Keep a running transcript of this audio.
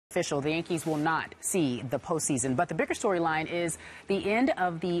Official, the Yankees will not see the postseason. But the bigger storyline is the end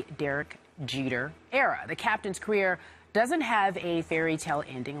of the Derek Jeter era. The captain's career doesn't have a fairy tale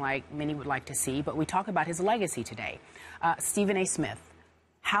ending like many would like to see, but we talk about his legacy today. Stephen A. Smith,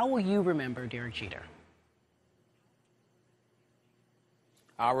 how will you remember Derek Jeter?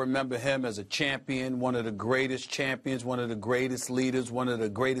 I remember him as a champion, one of the greatest champions, one of the greatest leaders, one of the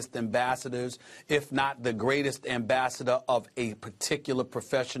greatest ambassadors, if not the greatest ambassador of a particular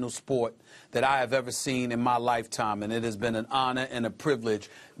professional sport that I have ever seen in my lifetime. And it has been an honor and a privilege,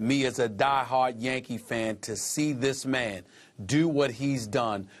 me as a diehard Yankee fan, to see this man do what he's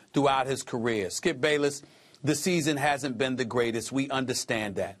done throughout his career. Skip Bayless, the season hasn't been the greatest. We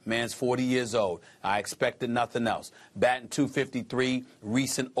understand that. Man's 40 years old. I expected nothing else. Batting .253,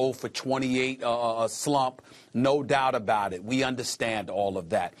 recent 0 for 28 slump. No doubt about it. We understand all of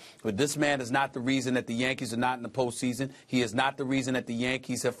that. But this man is not the reason that the Yankees are not in the postseason. He is not the reason that the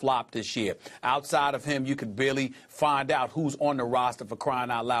Yankees have flopped this year. Outside of him, you could barely find out who's on the roster, for crying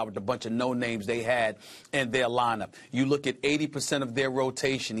out loud, with the bunch of no-names they had in their lineup. You look at 80% of their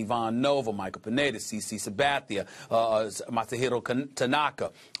rotation: Ivan Nova, Michael Pineda, CC Sabathia, Masahiro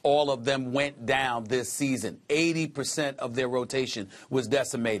Tanaka. All of them went down this season. 80% of their rotation was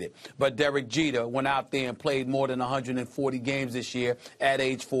decimated. But Derek Jeter went out there and played more than 140 games this year at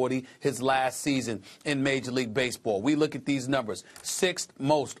age 40, his last season in Major League Baseball. We look at these numbers: sixth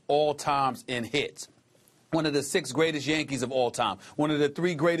most all times in hits. One of the 6 greatest Yankees of all time. One of the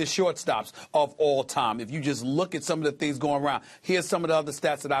 3 greatest shortstops of all time. If you just look at some of the things going around, here's some of the other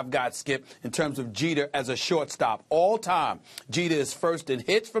stats that I've got, Skip, in terms of Jeter as a shortstop. All time, Jeter is first in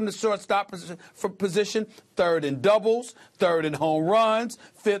hits from the shortstop position, third in doubles, third in home runs,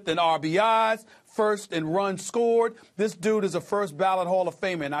 fifth in RBIs, first in runs scored. This dude is a first ballot Hall of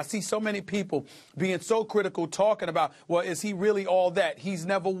Famer. And I see so many people being so critical, talking about, well, is he really all that? He's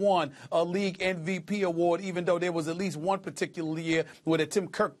never won a league MVP award, even though there was at least one particular year where the Tim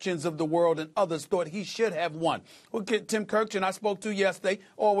Kirchens of the world and others thought he should have won. Well, Tim Kirchen I spoke to yesterday.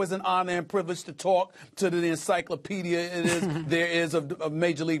 Always an honor and privilege to talk to the encyclopedia there is of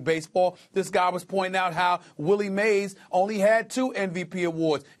Major League Baseball. This guy was pointing out how Willie Mays only had 2 MVP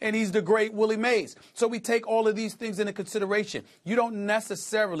awards, and he's the great Willie Mays. So we take all of these things into consideration. You don't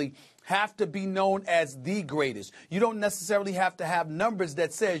necessarily have to be known as the greatest. You don't necessarily have to have numbers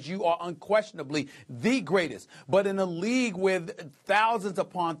that says you are unquestionably the greatest. But in a league where thousands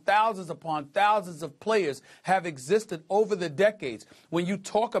upon thousands upon thousands of players have existed over the decades, when you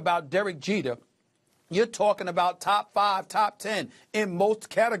talk about Derek Jeter, you're talking about top 5, top 10 in most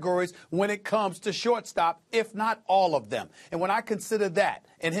categories when it comes to shortstop, if not all of them. And when I consider that,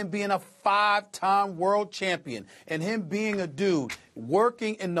 and him being a 5-time world champion, and him being a dude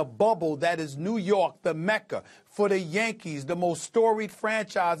working in the bubble that is New York, the Mecca, for the Yankees, the most storied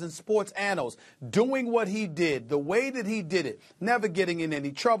franchise in sports annals, doing what he did, the way that he did it, never getting in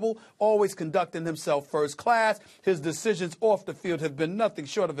any trouble, always conducting himself first class. His decisions off the field have been nothing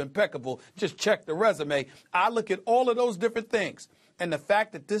short of impeccable. Just check the resume. I look at all of those different things. And the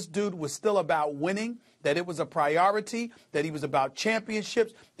fact that this dude was still about winning, that it was a priority, that he was about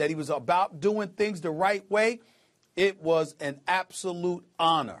championships, that he was about doing things the right way, it was an absolute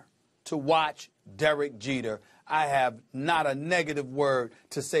honor to watch Derek Jeter. I have not a negative word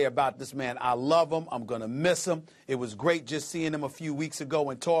to say about this man. I love him. I'm going to miss him. It was great just seeing him a few weeks ago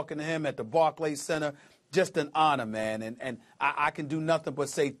and talking to him at the Barclays Center. Just an honor, man. And I can do nothing but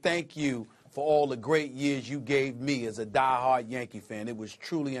say thank you for all the great years you gave me as a diehard Yankee fan. It was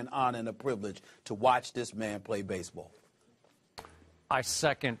truly an honor and a privilege to watch this man play baseball. I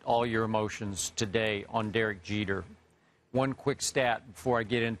second all your emotions today on Derek Jeter. One quick stat before I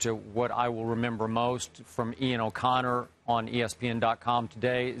get into what I will remember most from Ian O'Connor on ESPN.com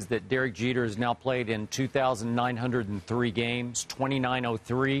today is that Derek Jeter has now played in 2,903 games,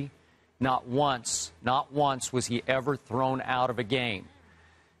 2,903. Not once was he ever thrown out of a game.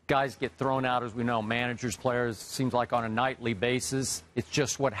 Guys get thrown out, as we know, managers, players, seems like on a nightly basis. It's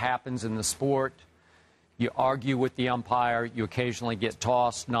just what happens in the sport. You argue with the umpire, you occasionally get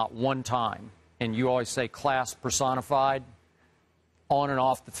tossed, not one time. And you always say class personified. On and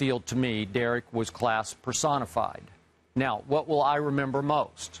off the field, to me, Derek was class personified. Now, what will I remember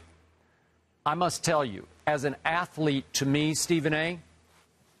most? I must tell you, as an athlete, to me, Stephen A.,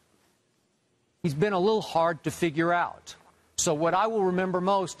 he's been a little hard to figure out. So what I will remember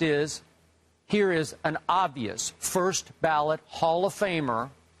most is, here is an obvious first ballot Hall of Famer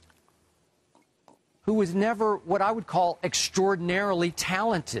who was never what I would call extraordinarily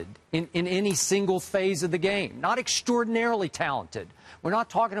talented in any single phase of the game. Not extraordinarily talented. We're not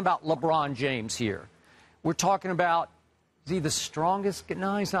talking about LeBron James here. We're talking about Is he the strongest?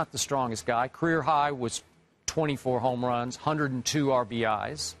 No, he's not the strongest guy. Career high was 24 home runs, 102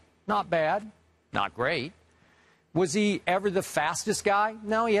 RBIs. Not bad, not great. Was he ever the fastest guy?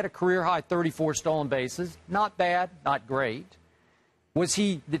 No, he had a career high 34 stolen bases. Not bad, not great.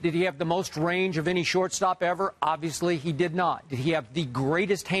 Did he have the most range of any shortstop ever? Obviously, he did not. Did he have the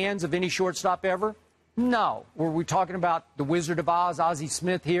greatest hands of any shortstop ever? No. Were we talking about the Wizard of Oz, Ozzie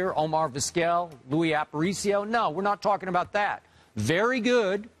Smith here, Omar Vizquel, Louis Aparicio? No, we're not talking about that. Very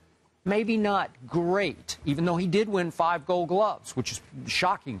good, maybe not great, even though he did win 5 Gold Gloves, which is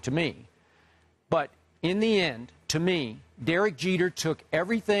shocking to me. But in the end, to me, Derek Jeter took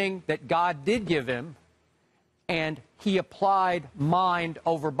everything that God did give him, and he applied mind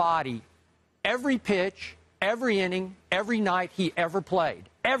over body every pitch, every inning, every night he ever played.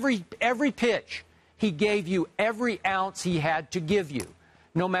 Every pitch. He gave you every ounce he had to give you,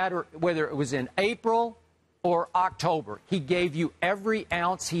 no matter whether it was in April or October. He gave you every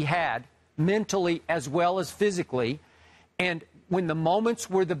ounce he had, mentally as well as physically. And when the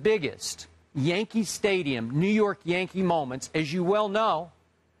moments were the biggest, Yankee Stadium, New York Yankee moments, as you well know,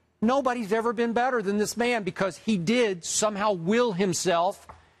 nobody's ever been better than this man, because he did somehow will himself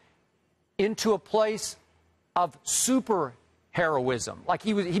into a place of super heroism. Like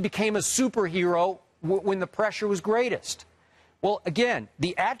he became a superhero when the pressure was greatest. Well, again,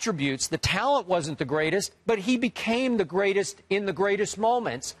 the attributes, the talent wasn't the greatest, but he became the greatest in the greatest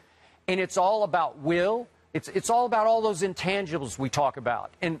moments. And it's all about will. It's all about all those intangibles we talk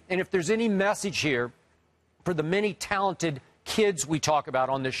about. And if there's any message here for the many talented kids we talk about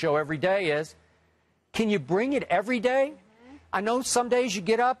on this show every day is, can you bring it every day? I know some days you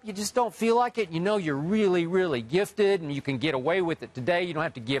get up, you just don't feel like it. You know you're really, really gifted and you can get away with it today. You don't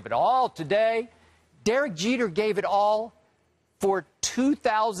have to give it all today. Derek Jeter gave it all for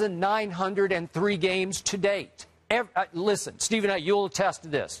 2,903 games to date. Listen, Stephen, you'll attest to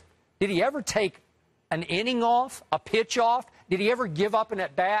this. Did he ever take an inning off, a pitch off? Did he ever give up an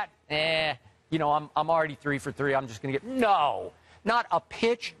at-bat? You know, I'm already 3 for 3. I'm just going to get... No, not a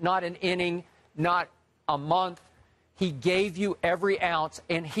pitch, not an inning, not a month. He gave you every ounce,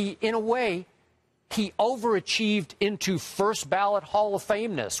 and he, in a way, he overachieved into first ballot Hall of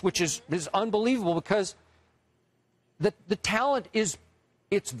Fameness, which is unbelievable, because the talent it's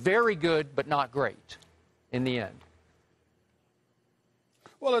very good, but not great in the end.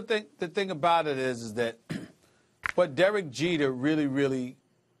 Well, the thing about it is that what Derek Jeter really,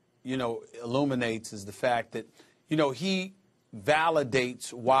 illuminates is the fact that, he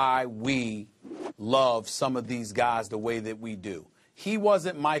validates why we love some of these guys the way that we do. He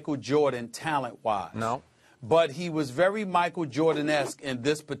wasn't Michael Jordan talent-wise. No. But he was very Michael Jordan-esque in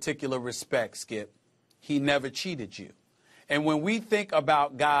this particular respect, Skip. He never cheated you. And when we think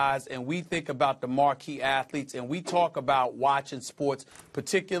about guys and we think about the marquee athletes and we talk about watching sports,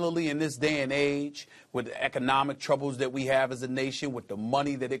 particularly in this day and age with the economic troubles that we have as a nation, with the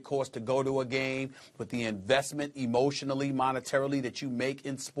money that it costs to go to a game, with the investment emotionally, monetarily that you make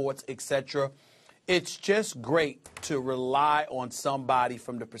in sports, etc., it's just great to rely on somebody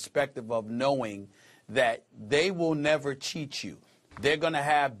from the perspective of knowing that they will never cheat you. They're going to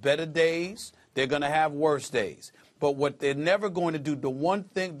have better days. They're going to have worse days. But what they're never going to do, the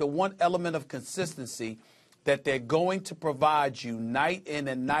one element of consistency that they're going to provide you night in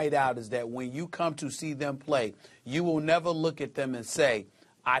and night out is that when you come to see them play, you will never look at them and say,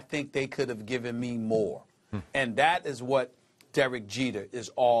 I think they could have given me more. And that is what Derek Jeter is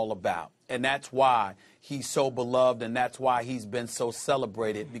all about. And that's why he's so beloved, and that's why he's been so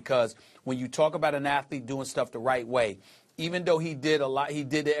celebrated, because when you talk about an athlete doing stuff the right way, even though he did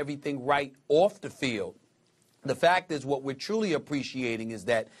everything right off the field, the fact is what we're truly appreciating is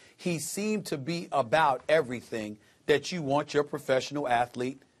that he seemed to be about everything that you want your professional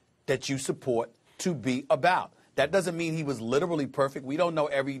athlete that you support to be about. That doesn't mean he was literally perfect. We don't know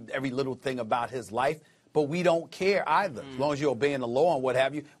every little thing about his life, but we don't care either. As long as you're obeying the law and what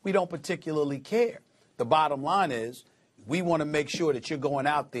have you, we don't particularly care. The bottom line is we want to make sure that you're going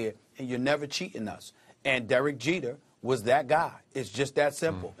out there and you're never cheating us. And Derek Jeter was that guy. It's just that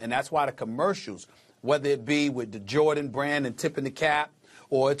simple. And that's why the commercials, whether it be with the Jordan brand and tipping the cap,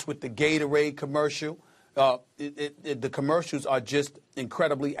 or it's with the Gatorade commercial, the commercials are just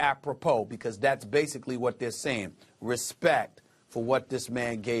incredibly apropos, because that's basically what they're saying. Respect for what this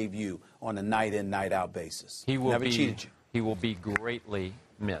man gave you on a night-in, night-out basis. He will never cheated you. He will be greatly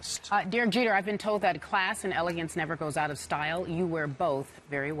missed. Derek Jeter, I've been told that class and elegance never goes out of style. You wear both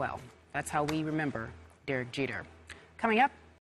very well. That's how we remember Derek Jeter. Coming up,